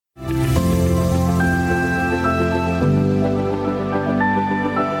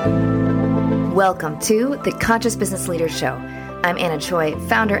Welcome to the Conscious Business Leaders Show. I'm Anna Choi,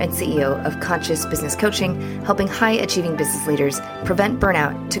 founder and CEO of Conscious Business Coaching, helping high-achieving business leaders prevent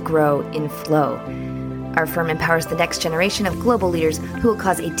burnout to grow in flow. Our firm empowers the next generation of global leaders who will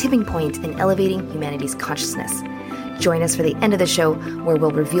cause a tipping point in elevating humanity's consciousness. Join us for the end of the show, where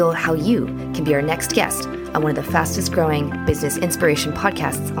we'll reveal how you can be our next guest on one of the fastest growing business inspiration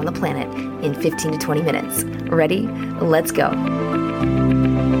podcasts on the planet in 15 to 20 minutes. Ready? Let's go.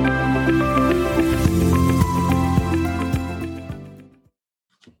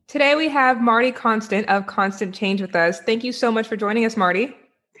 Today we have Marti Konstant of Constant Change with us. Thank you so much for joining us, Marti.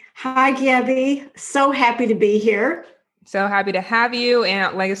 Hi, Gabby. So happy to be here. So happy to have you.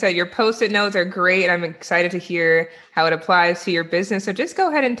 And like I said, your Post-it notes are great. I'm excited to hear how it applies to your business. So just go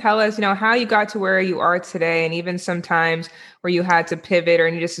ahead and tell us, how you got to where you are today, and even sometimes where you had to pivot or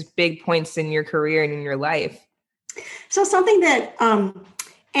any just big points in your career and in your life. So something that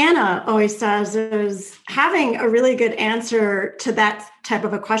Anna always says is having a really good answer to that type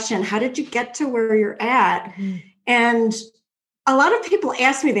of a question. How did you get to where you're at? Mm-hmm. And a lot of people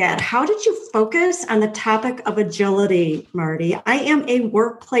ask me that. How did you focus on the topic of agility, Marti? I am a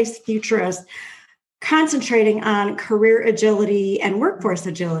workplace futurist concentrating on career agility and workforce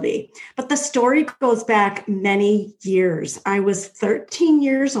agility. But the story goes back many years. I was 13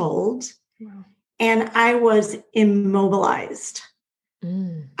 years old and I was immobilized.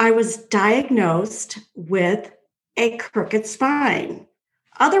 I was diagnosed with a crooked spine,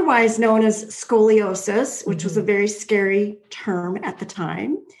 otherwise known as scoliosis, which was a very scary term at the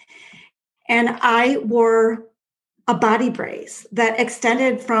time. And I wore a body brace that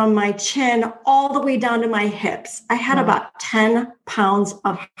extended from my chin all the way down to my hips. I had about 10 pounds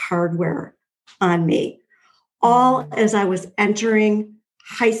of hardware on me, all as I was entering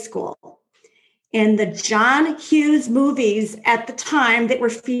high school. And the John Hughes movies at the time that were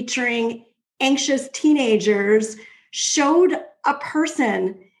featuring anxious teenagers showed a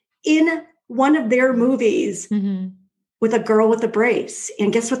person in one of their movies with a girl with a brace.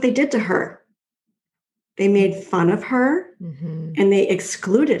 And guess what they did to her? They made fun of her and they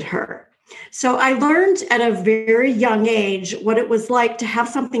excluded her. So I learned at a very young age what it was like to have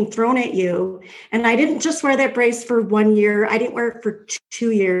something thrown at you. And I didn't just wear that brace for 1 year. I didn't wear it for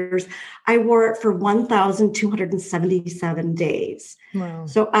 2 years. I wore it for 1,277 days. Wow.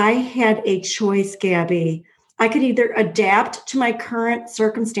 So I had a choice, Gabby. I could either adapt to my current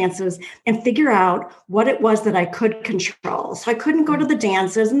circumstances and figure out what it was that I could control. So I couldn't go to the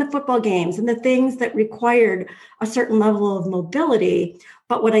dances and the football games and the things that required a certain level of mobility.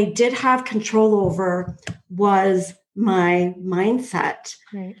 But what I did have control over was my mindset.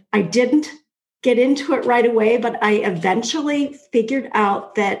 Right. I didn't get into it right away, but I eventually figured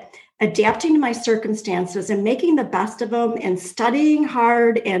out that adapting to my circumstances and making the best of them and studying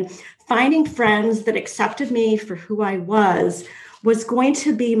hard and finding friends that accepted me for who I was going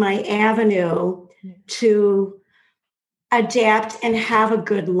to be my avenue to adapt and have a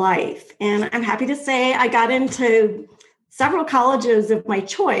good life. And I'm happy to say I got into several colleges of my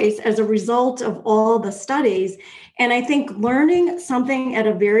choice as a result of all the studies. And I think learning something at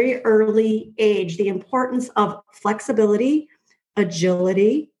a very early age, the importance of flexibility,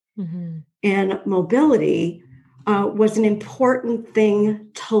 agility, and mobility was an important thing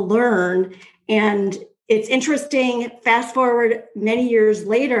to learn. And it's interesting, fast forward many years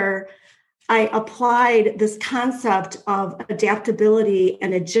later, I applied this concept of adaptability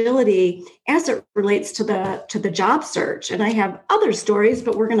and agility as it relates to the job search. And I have other stories,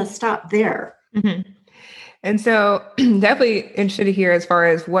 but we're going to stop there. And so definitely interested to hear as far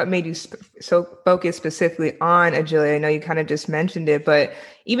as what made you so focus specifically on agility. I know you kind of just mentioned it, but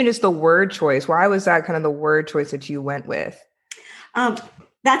even just the word choice, why was that kind of the word choice that you went with?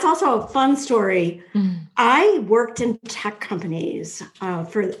 That's also a fun story. I worked in tech companies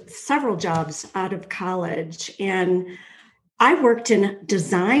for several jobs out of college, and I worked in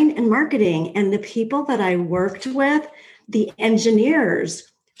design and marketing. And the people that I worked with, the engineers,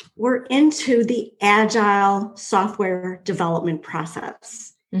 were into the agile software development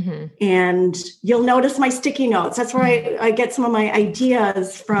process. And you'll notice my sticky notes. That's where I get some of my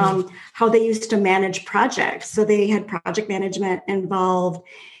ideas from how they used to manage projects. So they had project management involved,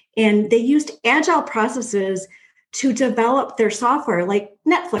 and they used agile processes to develop their software, like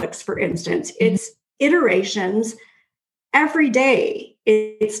Netflix, for instance. It's iterations every day.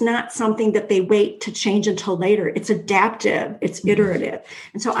 It's not something that they wait to change until later. It's adaptive, it's iterative.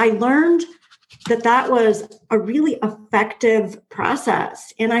 And so I learned that was a really effective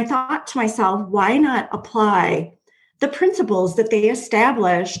process. And I thought to myself, why not apply the principles that they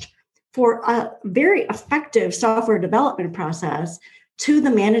established for a very effective software development process to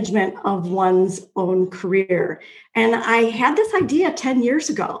the management of one's own career. And I had this idea 10 years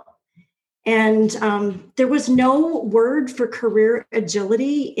ago. And there was no word for career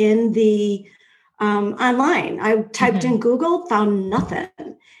agility in the online. I typed in Google, found nothing.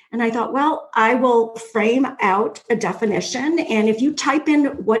 And I thought, well, I will frame out a definition. And if you type in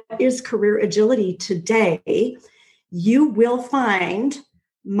what is career agility today, you will find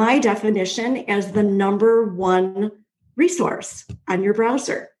my definition as the number one resource on your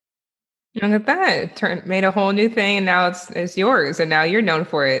browser. Look at that. It made a whole new thing, and now it's yours, and now you're known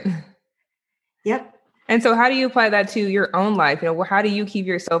for it. Yep. And so how do you apply that to your own life? How do you keep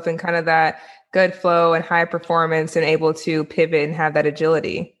yourself in kind of that good flow and high performance and able to pivot and have that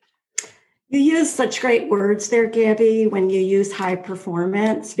agility? You use such great words there, Gabby, when you use high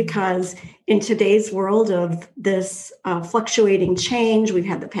performance, because in today's world of this fluctuating change, we've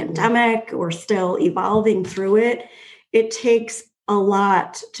had the pandemic, we're still evolving through it. It takes a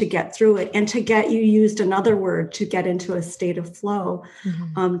lot to get through it. And you used another word, to get into a state of flow,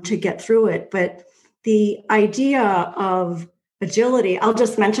 to get through it. But the idea of agility, I'll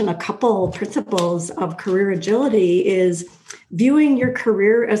just mention a couple principles of career agility, is viewing your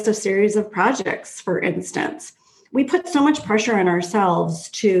career as a series of projects, for instance. We put so much pressure on ourselves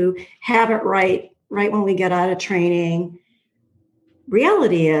to have it right when we get out of training.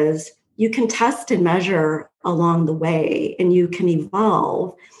 Reality is you can test and measure along the way, and you can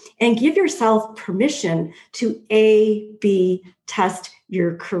evolve and give yourself permission to A/B test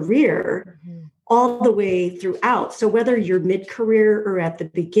your career all the way throughout. So whether you're mid-career or at the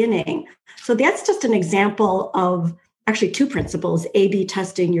beginning. So that's just an example of actually two principles: A/B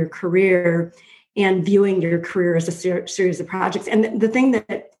testing your career and viewing your career as a series of projects. And the thing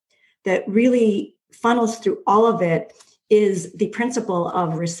that really funnels through all of it is the principle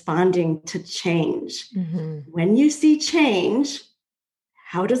of responding to change. When you see change,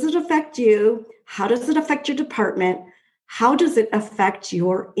 how does it affect you? How does it affect your department? How does it affect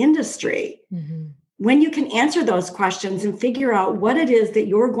your industry? When you can answer those questions and figure out what it is that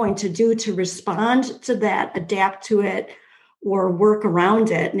you're going to do to respond to that, adapt to it, or work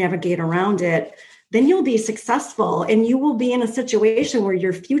around it, navigate around it, then you'll be successful, and you will be in a situation where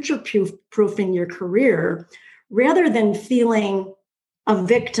you're future-proofing your career rather than feeling a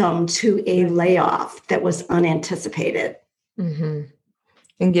victim to a layoff that was unanticipated. And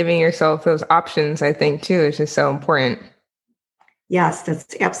giving yourself those options, I think, too, is just so important. Yes,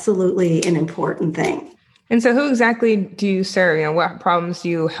 that's absolutely an important thing. And so who exactly do you serve? What problems do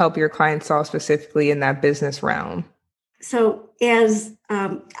you help your clients solve specifically in that business realm? So as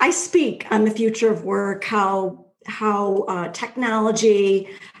I speak on the future of work, how technology,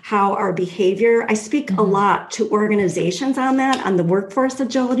 how our behavior, I speak a lot to organizations on that, on the workforce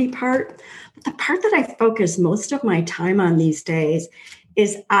agility part. But the part that I focus most of my time on these days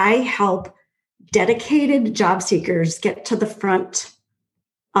is I help dedicated job seekers get to the front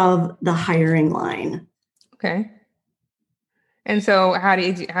of the hiring line. Okay. And so how do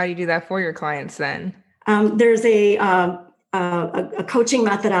you do that for your clients then? There's a coaching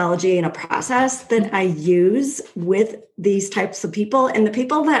methodology and a process that I use with these types of people. And the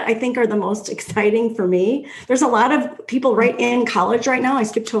people that I think are the most exciting for me, there's a lot of people right in college right now. I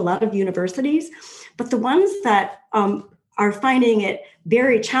speak to a lot of universities, but the ones that are finding it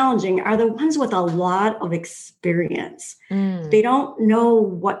very challenging are the ones with a lot of experience. They don't know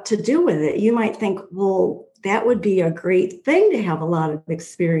what to do with it. You might think, well, that would be a great thing to have a lot of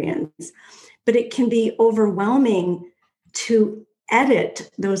experience, but it can be overwhelming to edit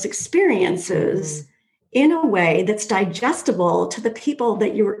those experiences in a way that's digestible to the people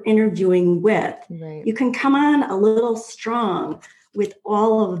that you're interviewing with. Right. You can come on a little strong with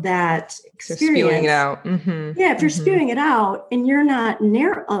all of that experience. So spewing it out. Yeah, if you're spewing it out and you're not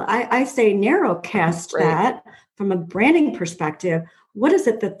narrow, I say narrowcast that from a branding perspective. What is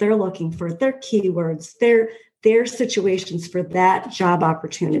it that they're looking for? Their keywords, their situations for that job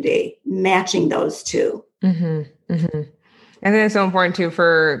opportunity, matching those two. And then it's so important too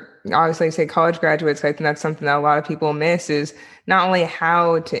for obviously say college graduates. I think that's something that a lot of people miss is not only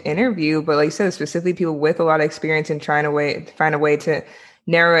how to interview, but like you said, specifically people with a lot of experience and trying to find a way to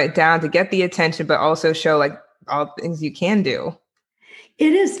narrow it down to get the attention, but also show like all the things you can do.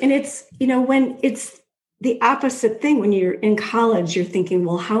 It is. And it's, when it's the opposite thing, when you're in college, you're thinking,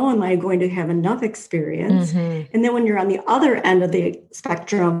 well, how am I going to have enough experience? And then when you're on the other end of the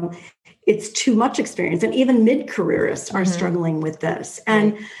spectrum, it's too much experience. And even mid-careerists are struggling with this.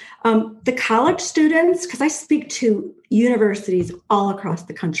 And the college students, because I speak to universities all across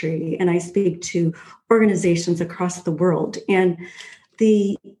the country and I speak to organizations across the world. And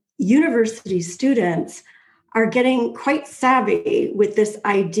the university students, are getting quite savvy with this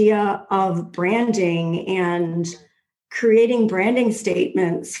idea of branding and creating branding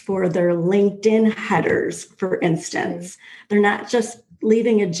statements for their LinkedIn headers, for instance. They're not just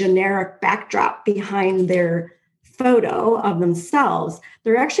leaving a generic backdrop behind their photo of themselves.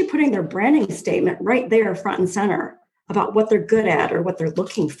 They're actually putting their branding statement right there front and center about what they're good at or what they're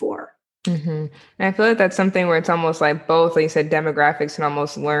looking for. Mm-hmm. And I feel like that's something where it's almost like both, like you said, demographics can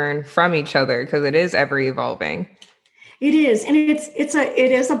almost learn from each other because it is ever evolving. It is, and it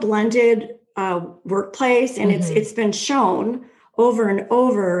is a blended workplace, and it's been shown over and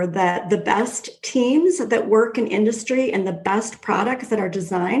over that the best teams that work in industry and the best products that are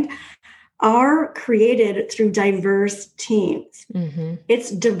designed are created through diverse teams. It's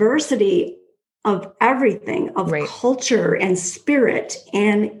diversity of everything, of culture and spirit,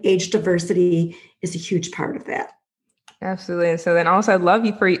 and age diversity is a huge part of that. Absolutely. And so then also I'd love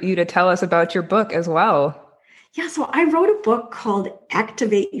for you to tell us about your book as well. Yeah, so I wrote a book called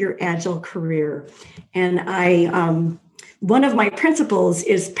Activate Your Agile Career. And one of my principles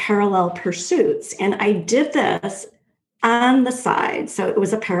is parallel pursuits. And I did this on the side. So it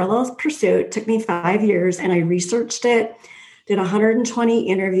was a parallel pursuit. It took me 5 years, and I researched it, did 120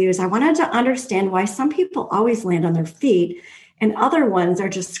 interviews. I wanted to understand why some people always land on their feet and other ones are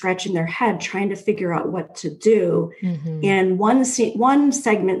just scratching their head trying to figure out what to do. And one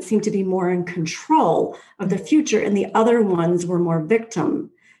segment seemed to be more in control of the future, and the other ones were more victim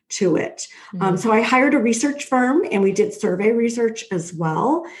to it. So I hired a research firm, and we did survey research as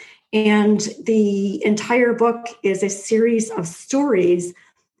well. And the entire book is a series of stories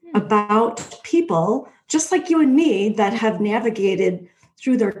about people just like you and me that have navigated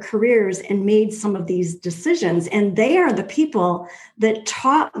through their careers and made some of these decisions. And they are the people that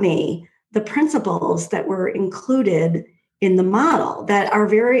taught me the principles that were included in the model that are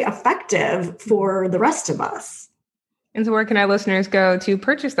very effective for the rest of us. And so where can our listeners go to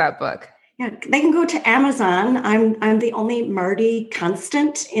purchase that book? Yeah, they can go to Amazon. I'm the only Marti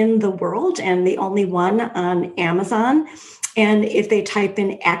Konstant in the world and the only one on Amazon. And if they type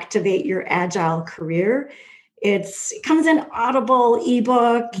in Activate Your Agile Career, it comes in Audible,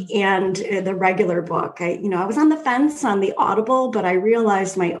 ebook, and the regular book. I was on the fence on the Audible, but I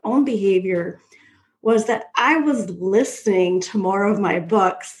realized my own behavior was that I was listening to more of my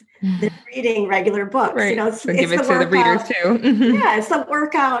books than reading regular books. Right. So give it to the readers too. Yeah, it's the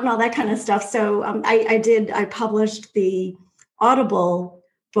workout and all that kind of stuff. So I published the Audible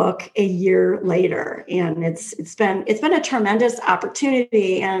book a year later, and it's been a tremendous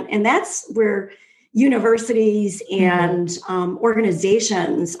opportunity, and that's where universities and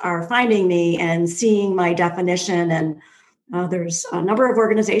organizations are finding me and seeing my definition. And there's a number of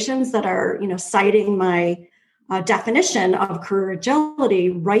organizations that are, citing my definition of career agility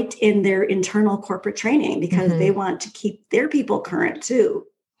right in their internal corporate training because they want to keep their people current too.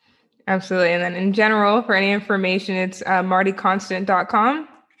 Absolutely. And then in general, for any information, it's martikonstant.com.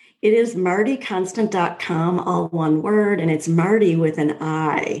 It is martikonstant.com, all one word, and it's Marti with an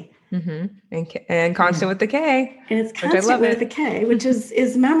I. And Constant with the K. And it's Constant with the K, which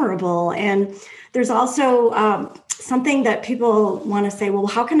is memorable. And there's also something that people want to say, well,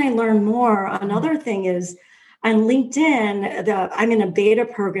 how can I learn more? Another thing is on LinkedIn, I'm in a beta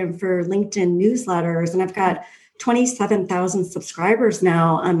program for LinkedIn newsletters, and I've got 27,000 subscribers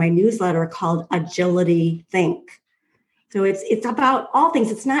now on my newsletter called Agility Think. So it's about all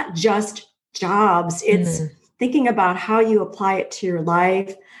things. It's not just jobs. It's thinking about how you apply it to your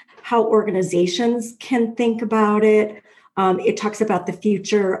life, how organizations can think about it. It talks about the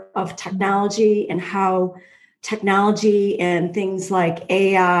future of technology and how technology and things like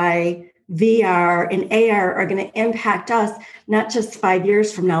AI, VR, and AR are going to impact us, not just 5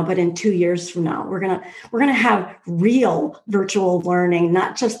 years from now, but in 2 years from now. We're gonna have real virtual learning,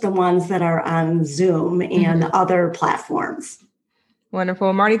 not just the ones that are on Zoom and other platforms.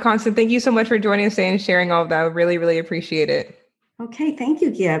 Wonderful. Marti Konstant, thank you so much for joining us today and sharing all of that. I really, really appreciate it. Okay, thank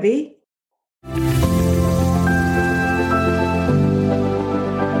you, Gabby.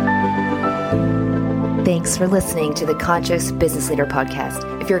 Thanks for listening to the Conscious Business Leader podcast.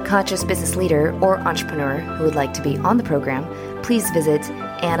 If you're a conscious business leader or entrepreneur who would like to be on the program, please visit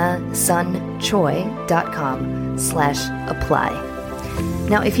annasunchoi.com/apply.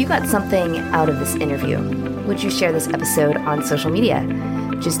 Now, if you got something out of this interview, would you share this episode on social media?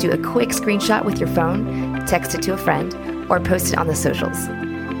 Just do a quick screenshot with your phone, text it to a friend, or post it on the socials.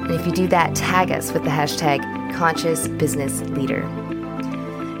 And if you do that, tag us with the hashtag Conscious Business Leader.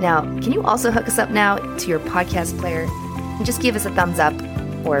 Now, can you also hook us up now to your podcast player and just give us a thumbs up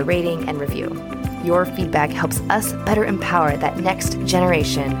or a rating and review? Your feedback helps us better empower that next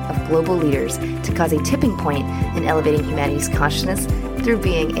generation of global leaders to cause a tipping point in elevating humanity's consciousness through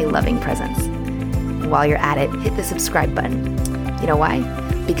being a loving presence. While you're at it, hit the subscribe button. You know why?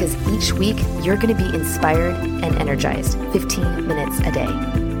 Because each week you're going to be inspired and energized 15 minutes a day.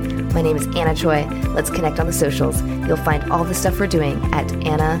 My name is Anna Choi. Let's connect on the socials. You'll find all the stuff we're doing at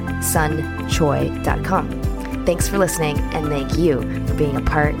annasunchoi.com. Thanks for listening, and thank you for being a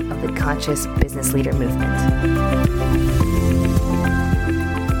part of the Conscious Business Leader movement.